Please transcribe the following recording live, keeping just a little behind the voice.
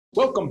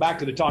Welcome back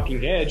to the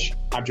Talking Hedge.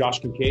 I'm Josh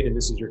Kincaid, and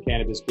this is your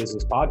Cannabis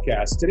Business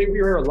Podcast. Today we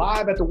are here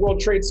live at the World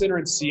Trade Center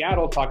in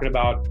Seattle talking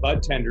about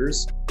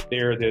Budtenders.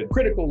 They're the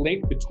critical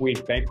link between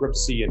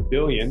bankruptcy and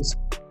billions.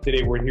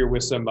 Today we're here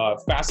with some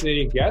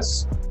fascinating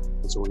guests.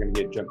 And so we're going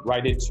to jump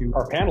right into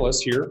our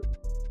panelists here.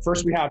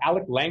 First, we have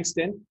Alec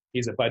Langston.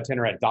 He's a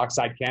budtender at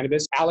Dockside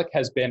Cannabis. Alec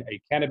has been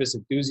a cannabis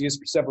enthusiast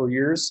for several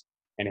years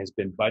and has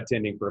been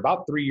budtending for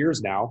about 3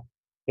 years now.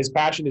 His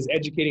passion is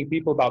educating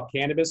people about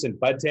cannabis and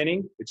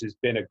budtending, which has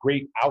been a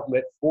great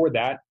outlet for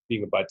that,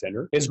 being a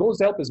budtender. His goal is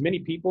to help as many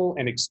people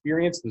and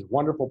experience this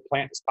wonderful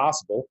plant as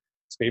possible.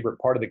 His favorite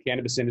part of the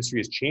cannabis industry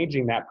is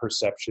changing that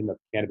perception of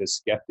cannabis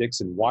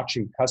skeptics and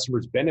watching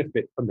customers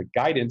benefit from the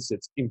guidance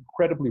that's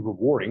incredibly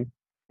rewarding.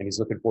 And he's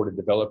looking forward to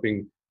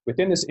developing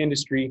within this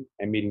industry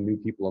and meeting new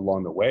people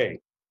along the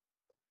way.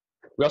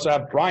 We also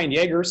have Brian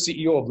Yeager,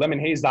 CEO of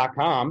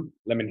LemonHaze.com.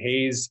 Lemon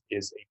Haze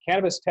is a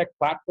cannabis tech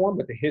platform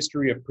with a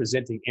history of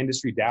presenting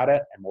industry data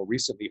and more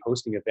recently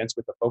hosting events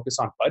with a focus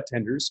on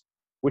budtenders,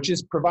 which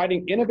is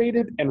providing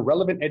innovative and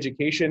relevant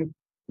education,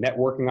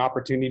 networking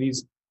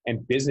opportunities,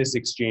 and business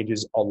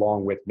exchanges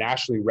along with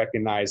nationally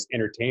recognized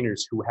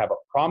entertainers who have a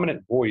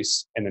prominent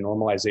voice in the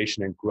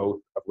normalization and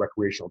growth of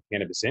recreational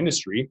cannabis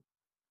industry.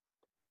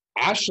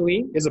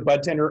 Ashley is a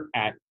budtender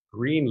at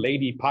Green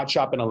Lady Pot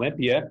Shop in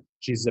Olympia.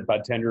 She's a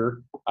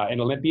budtender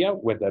in Olympia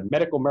with a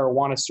medical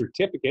marijuana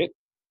certificate.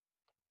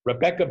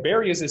 Rebecca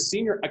Berry is a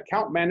senior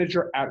account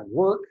manager at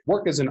Wurk.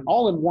 Wurk is an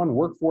all-in-one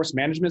workforce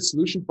management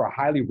solution for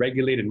highly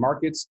regulated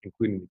markets,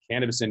 including the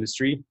cannabis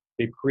industry.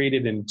 They've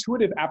created an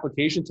intuitive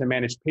application to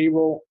manage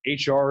payroll,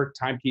 HR,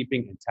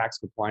 timekeeping, and tax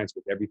compliance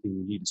with everything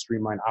you need to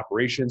streamline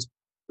operations,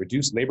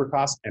 reduce labor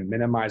costs, and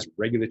minimize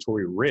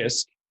regulatory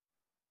risk.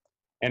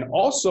 And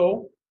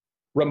also,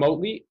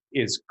 remotely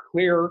is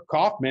Claire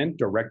Kaufmann,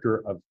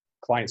 Director of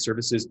Client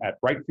Services at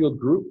Brightfield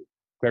Group.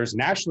 Claire's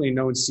nationally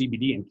known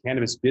CBD and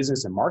cannabis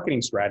business and marketing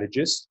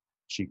strategist.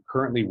 She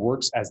currently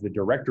works as the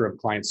Director of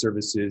Client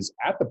Services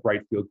at the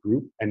Brightfield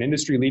Group, an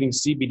industry-leading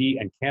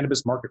CBD and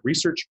cannabis market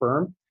research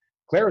firm.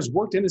 Claire has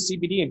worked in the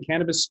CBD and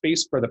cannabis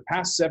space for the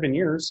past 7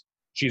 years.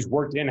 She's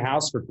worked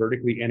in-house for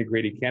vertically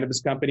integrated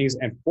cannabis companies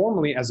and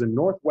formerly as a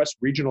Northwest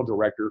Regional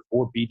Director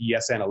for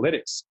BDS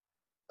Analytics.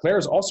 Claire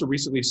has also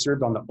recently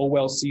served on the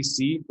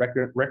OLCC,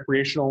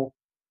 Recreational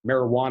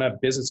Marijuana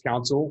Business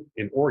Council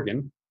in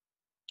Oregon.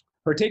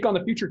 Her take on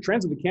the future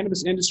trends of the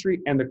cannabis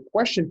industry and the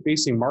question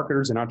facing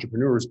marketers and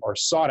entrepreneurs are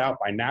sought out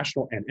by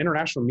national and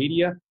international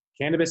media,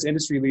 cannabis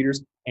industry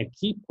leaders, and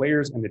key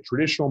players in the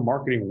traditional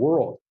marketing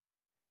world.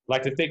 I'd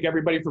like to thank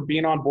everybody for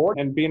being on board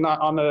and being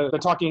on the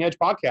Talking Hedge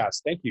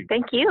podcast. Thank you.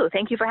 Thank you.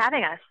 Thank you for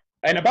having us.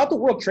 And about the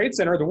World Trade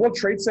Center, the World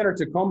Trade Center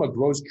Tacoma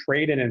grows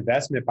trade and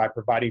investment by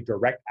providing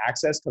direct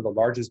access to the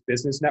largest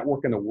business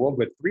network in the world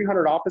with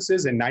 300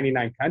 offices in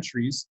 99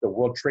 countries. The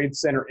World Trade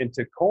Center in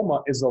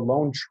Tacoma is a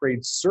lone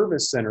trade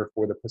service center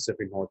for the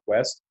Pacific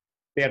Northwest.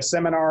 They have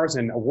seminars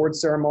and award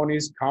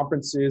ceremonies,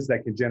 conferences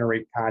that can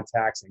generate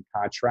contacts and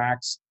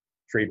contracts.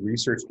 Trade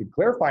research can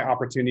clarify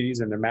opportunities,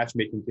 and their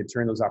matchmaking can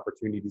turn those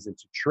opportunities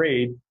into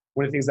trade.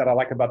 One of the things that I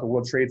like about the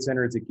World Trade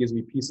Center is it gives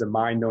me peace of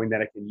mind knowing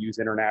that I can use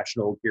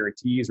international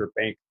guarantees or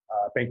bank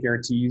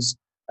guarantees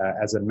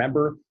as a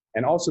member.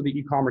 And also the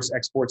e-commerce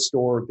export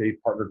store, they've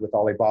partnered with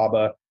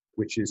Alibaba,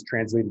 which is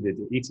translated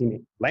into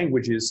 18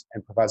 languages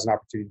and provides an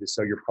opportunity to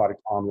sell your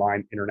product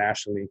online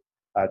internationally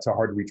to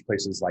hard-to-reach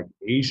places like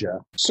Asia.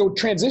 So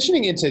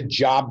transitioning into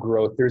job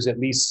growth, there's at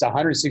least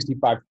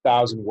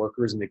 165,000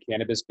 workers in the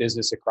cannabis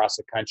business across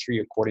the country,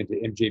 according to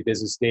MJ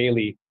Business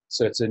Daily.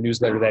 So it's a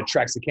newsletter that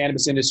tracks the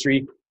cannabis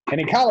industry. And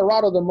in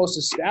Colorado, the most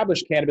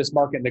established cannabis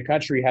market in the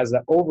country has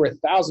over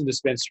 1,000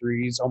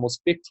 dispensaries,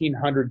 almost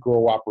 1,500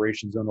 grow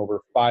operations, and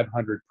over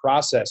 500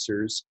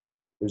 processors.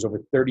 There's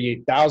over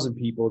 38,000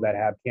 people that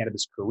have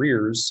cannabis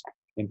careers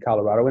in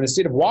Colorado. In the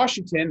state of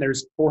Washington,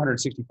 there's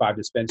 465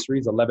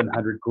 dispensaries,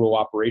 1,100 grow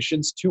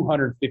operations,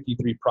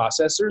 253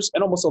 processors,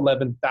 and almost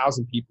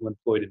 11,000 people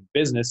employed in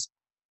business,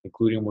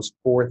 including almost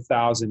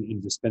 4,000 in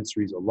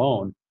dispensaries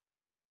alone.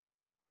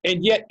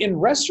 And yet in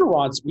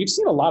restaurants, we've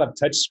seen a lot of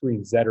touch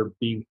screens that are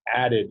being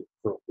added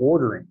for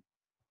ordering.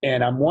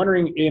 And I'm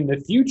wondering in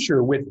the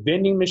future with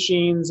vending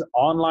machines,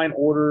 online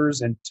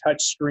orders, and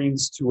touch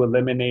screens to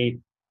eliminate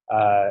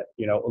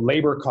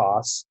labor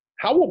costs,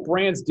 how will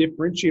brands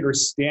differentiate or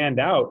stand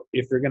out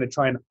if they're going to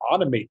try and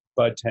automate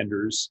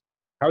budtenders?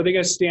 How are they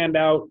going to stand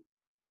out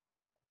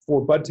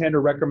for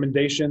budtender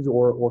recommendations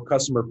or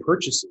customer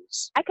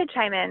purchases? I could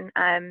chime in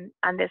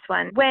on this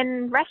one.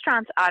 When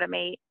restaurants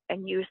automate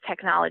and use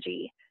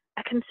technology,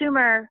 a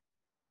consumer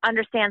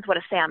understands what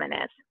a salmon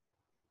is.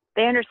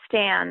 They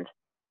understand,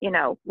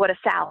 what a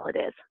salad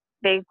is.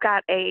 They've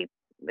got a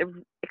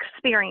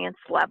experience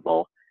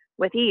level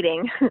with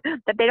eating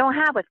that they don't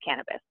have with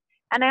cannabis.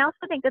 And I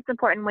also think it's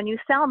important when you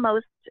sell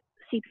most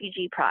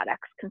CPG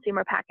products,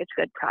 consumer packaged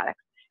good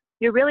products,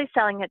 you're really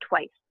selling it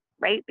twice,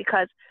 right?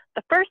 Because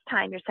the first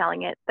time you're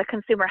selling it, the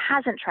consumer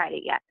hasn't tried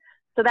it yet.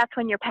 So that's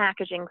when your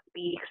packaging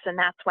speaks, and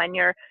that's when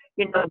your,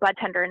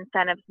 Budtender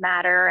incentives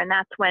matter, and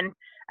that's when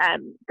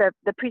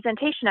the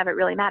presentation of it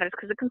really matters,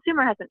 because the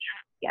consumer hasn't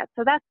tried yet.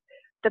 So that's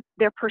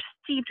their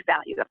perceived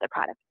value of the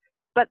product.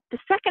 But the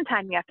second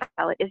time you have to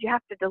sell it is you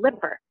have to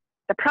deliver.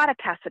 The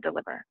product has to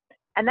deliver.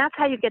 And that's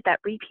how you get that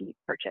repeat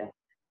purchase.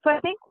 So I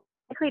think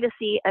likely to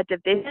see a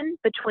division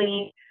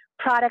between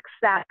products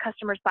that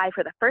customers buy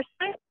for the first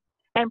time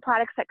and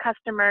products that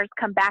customers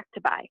come back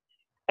to buy.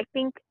 I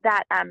think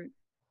that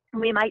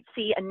we might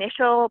see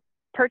initial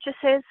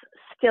purchases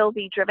still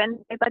be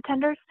driven by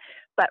Budtenders,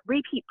 but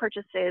repeat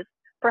purchases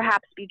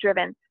perhaps be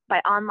driven by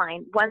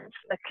online once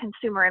the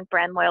consumer and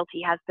brand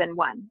loyalty has been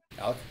won.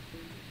 Alec?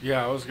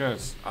 Yeah, I was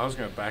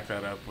gonna back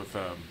that up with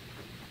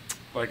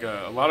like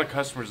a lot of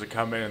customers that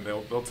come in and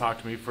they'll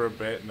talk to me for a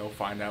bit and they'll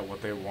find out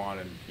what they want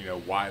and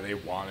why they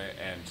want it,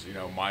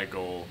 and my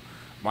goal,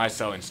 my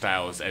selling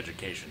style is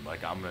education.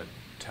 Like, I'm gonna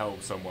tell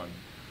someone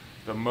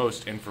the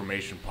most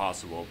information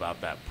possible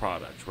about that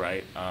product,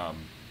 right?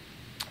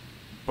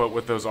 But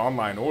with those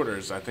online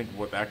orders, I think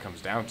what that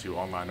comes down to,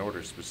 online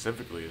orders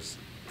specifically, is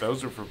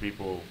those are for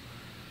people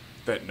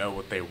that know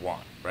what they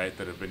want, right?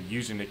 That have been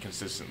using it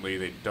consistently.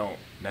 They don't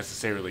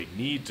necessarily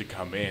need to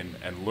come in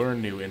and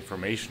learn new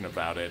information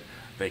about it.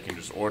 They can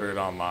just order it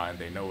online.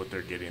 They know what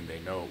they're getting. They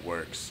know it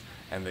works,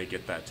 and they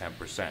get that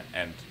 10%.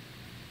 And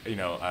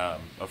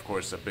of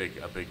course, a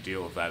big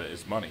deal of that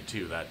is money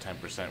too. That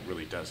 10%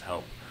 really does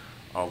help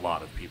a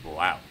lot of people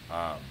out.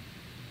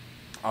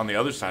 On the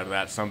other side of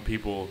that, some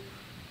people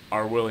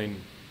are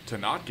willing to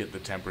not get the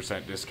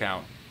 10%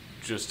 discount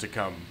just to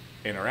come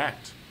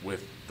interact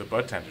with the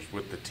Budtenders,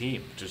 with the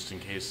team, just in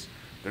case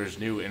there's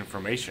new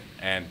information.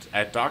 And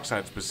at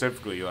Dockside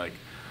specifically, like,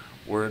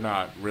 we're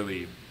not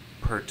really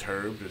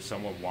perturbed if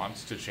someone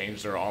wants to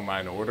change their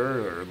online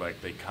order, or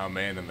like they come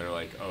in and they're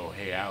like, oh,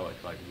 hey Alec,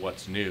 like,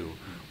 what's new,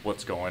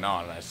 what's going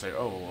on? And I say,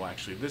 oh, well,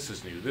 actually this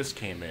is new, this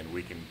came in,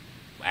 we can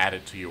add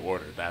it to your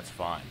order, that's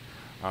fine.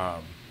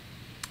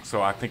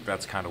 So I think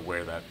that's kind of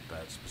where that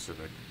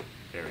specific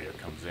area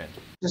comes in.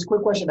 Just a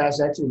quick question to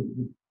ask actually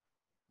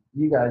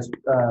you guys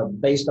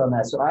based on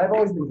that. So I've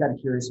always been kind of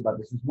curious about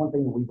this. It's one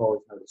thing that we've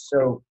always noticed.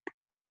 So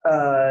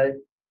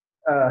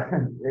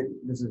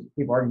this is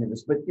people arguing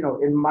this, but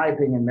in my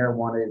opinion,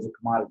 marijuana is a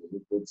commodity.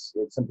 It's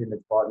something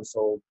that's bought and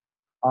sold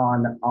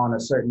on a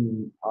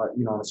certain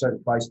on a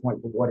certain price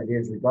point for what it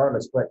is,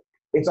 regardless. But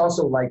it's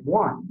also like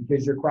wine,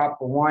 because your crop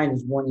for wine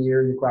is 1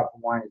 year, your crop for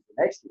wine is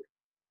the next year.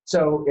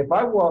 So if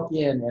I walk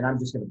in, and I'm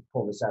just going to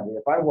pull this out here,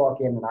 if I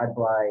walk in and I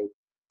buy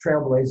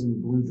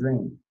Trailblazing Blue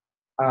Dream,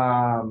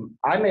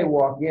 I may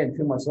walk in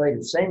 2 months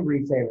later, same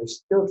retailer,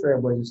 still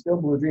Trailblazing, still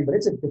Blue Dream, but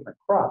it's a different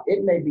crop.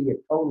 It may be a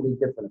totally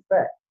different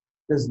effect.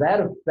 Does that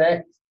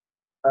affect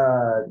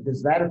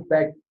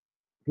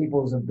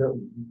people's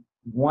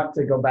want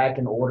to go back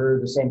and order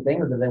the same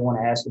thing, or do they want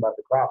to ask about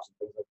the crops and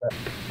things like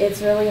that?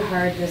 It's really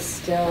hard to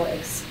still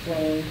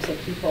explain to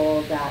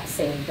people that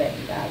same thing,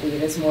 that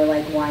weed is more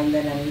like wine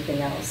than anything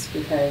else,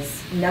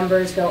 because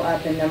numbers go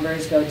up and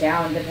numbers go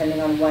down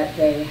depending on what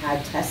they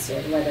had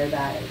tested, whether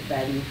that had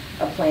been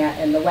a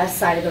plant in the west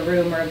side of the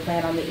room or a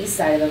plant on the east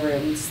side of the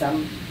room.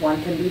 One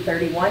can be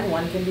 31,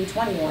 one can be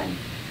 21.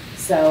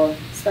 So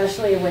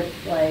especially with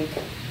like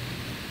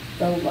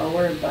the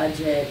lower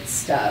budget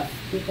stuff,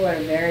 people are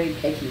very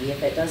picky.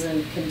 If it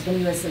doesn't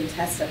continuously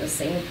test at the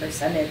same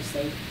percentage,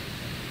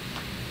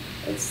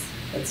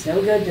 it's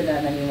no good to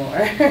them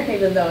anymore.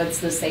 Even though it's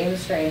the same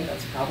strain,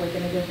 that's probably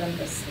going to give them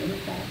the same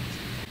effect.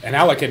 And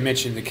Alec had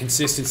mentioned the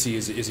consistency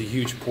is a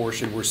huge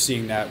portion. We're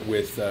seeing that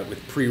with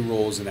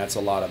pre-rolls, and that's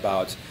a lot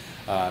about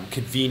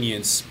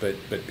convenience, but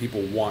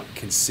people want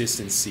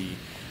consistency.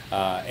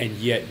 And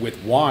yet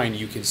with wine,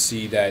 you can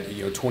see that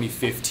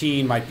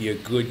 2015 might be a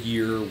good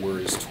year,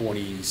 whereas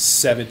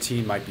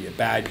 2017 might be a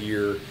bad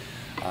year.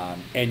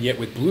 And yet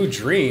with Blue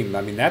Dream,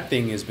 I mean, that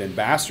thing has been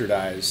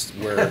bastardized,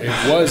 where it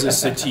was a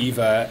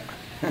sativa.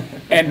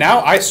 And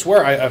now I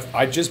swear,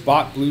 I just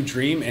bought Blue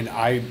Dream, and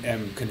I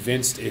am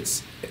convinced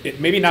it's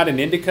maybe not an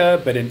indica,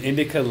 but an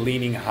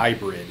indica-leaning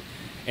hybrid.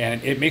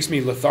 And it makes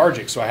me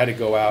lethargic, so I had to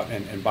go out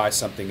and buy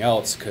something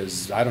else,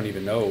 because I don't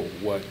even know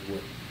what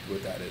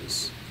that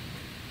is.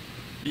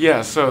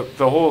 Yeah, so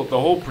the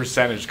whole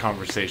percentage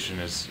conversation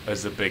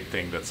is a big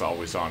thing that's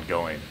always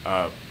ongoing.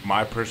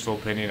 My personal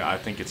opinion, I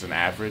think it's an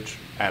average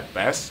at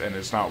best, and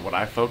it's not what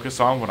I focus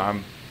on when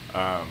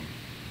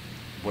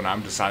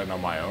I'm deciding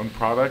on my own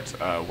product.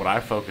 What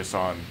I focus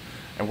on,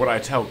 and what I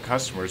tell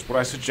customers, what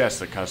I suggest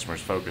that customers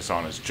focus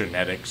on, is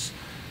genetics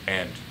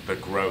and the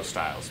grow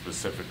style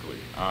specifically.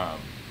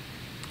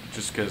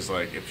 Just because,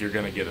 like, if you're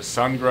gonna get a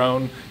sun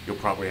grown, you'll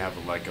probably have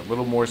like a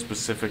little more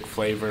specific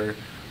flavor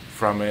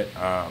from it.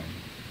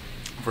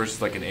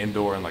 Versus like an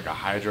indoor and like a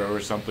hydro or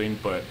something.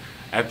 But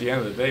at the end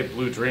of the day,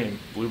 Blue Dream,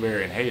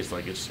 blueberry and haze,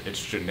 like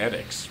it's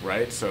genetics,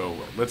 right? So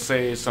let's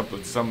say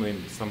something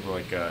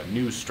like a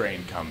new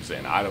strain comes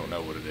in. I don't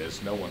know what it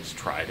is. No one's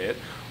tried it.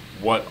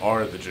 What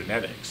are the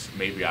genetics?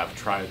 Maybe I've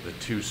tried the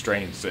 2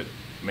 strains that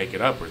make it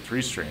up, or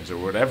 3 strains, or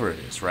whatever it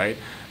is, right?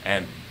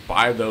 And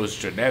by those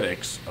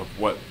genetics of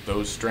what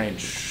those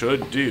strains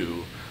should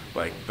do,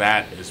 like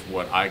that is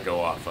what I go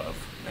off of.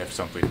 If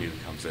something new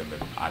comes in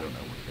that I don't know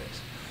what it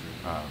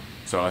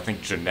is. So I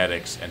think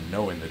genetics and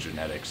knowing the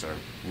genetics are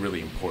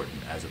really important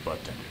as a bud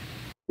tender.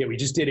 Yeah, we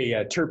just did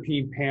a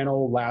terpene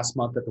panel last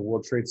month at the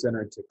World Trade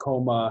Center in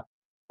Tacoma.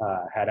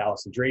 Had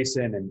Allison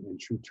Drayson and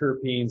True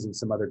Terpenes and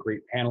some other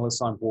great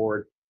panelists on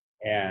board.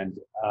 And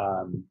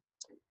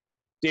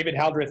David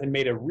Haldreth had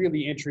made a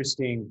really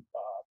interesting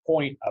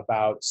point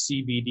about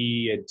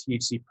CBD and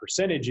THC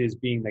percentages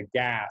being the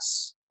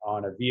gas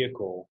on a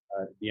vehicle,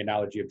 the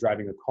analogy of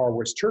driving a car,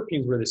 whereas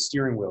terpenes were the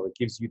steering wheel. It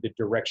gives you the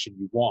direction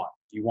you want.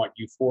 Do you want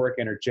euphoric,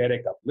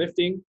 energetic,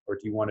 uplifting, or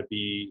do you want to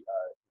be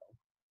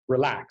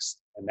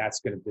relaxed? And that's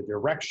going to, the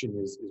direction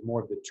is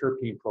more of the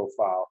terpene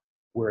profile,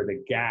 where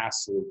the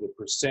gas, the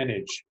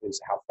percentage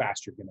is how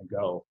fast you're going to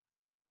go.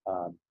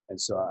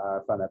 And so I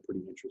found that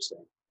pretty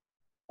interesting.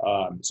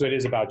 So it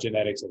is about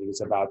genetics. I think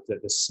it's about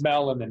the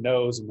smell and the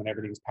nose, and when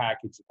everything's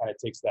packaged, it kind of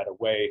takes that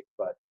away.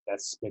 But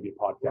that's maybe a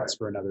podcast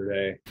for another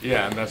day.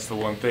 Yeah, and that's the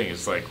one thing.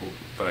 It's like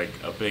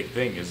a big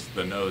thing is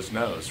the nose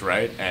knows,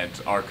 right? And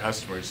our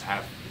customers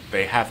have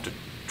to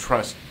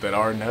trust that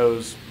our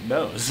nose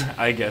knows,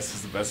 I guess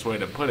is the best way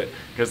to put it,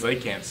 because they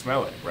can't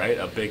smell it, right?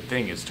 A big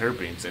thing is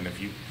terpenes, and if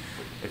you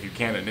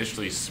can't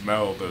initially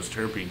smell those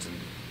terpenes and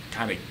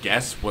kind of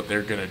guess what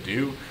they're going to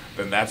do,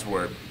 then that's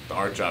where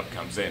our job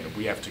comes in.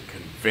 We have to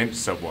convince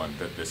someone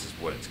that this is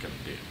what it's going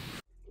to do.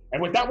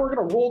 And with that, we're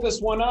going to roll this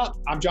one up.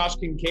 I'm Josh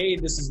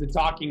Kincaid. This is the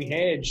Talking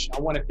Hedge. I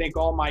want to thank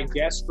all my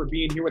guests for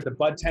being here with the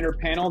Budtender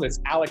panel. That's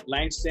Alec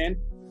Langston.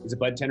 He's a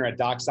Budtender at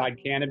Dockside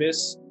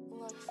Cannabis.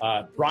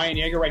 Brian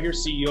Yeager right here,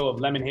 CEO of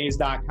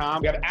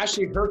lemonhaze.com. We have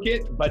Ashley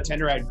Hirchert,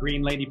 Budtender at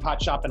Green Lady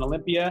Pot Shop in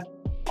Olympia.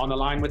 On the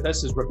line with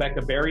us is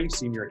Rebecca Berry,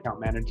 Senior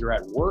Account Manager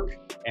at Wurk.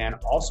 And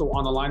also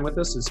on the line with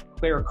us is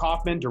Claire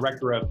Kaufmann,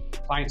 Director of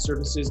Client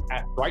Services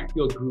at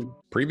Brightfield Group.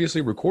 Previously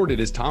recorded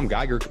is Tom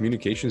Gieger,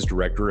 Communications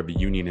Director of a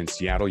union in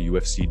Seattle,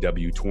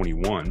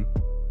 UFCW21.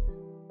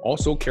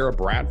 Also Kara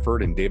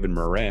Bradford and David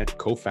Muret,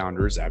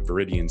 co-founders at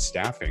Viridian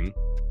Staffing.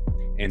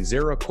 And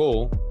Zahra,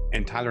 Kohl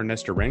and Tyler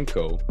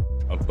Nesterenko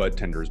of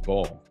Budtenders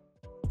Ball.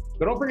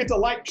 So don't forget to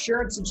like,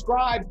 share, and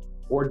subscribe,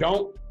 or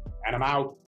don't, and I'm out.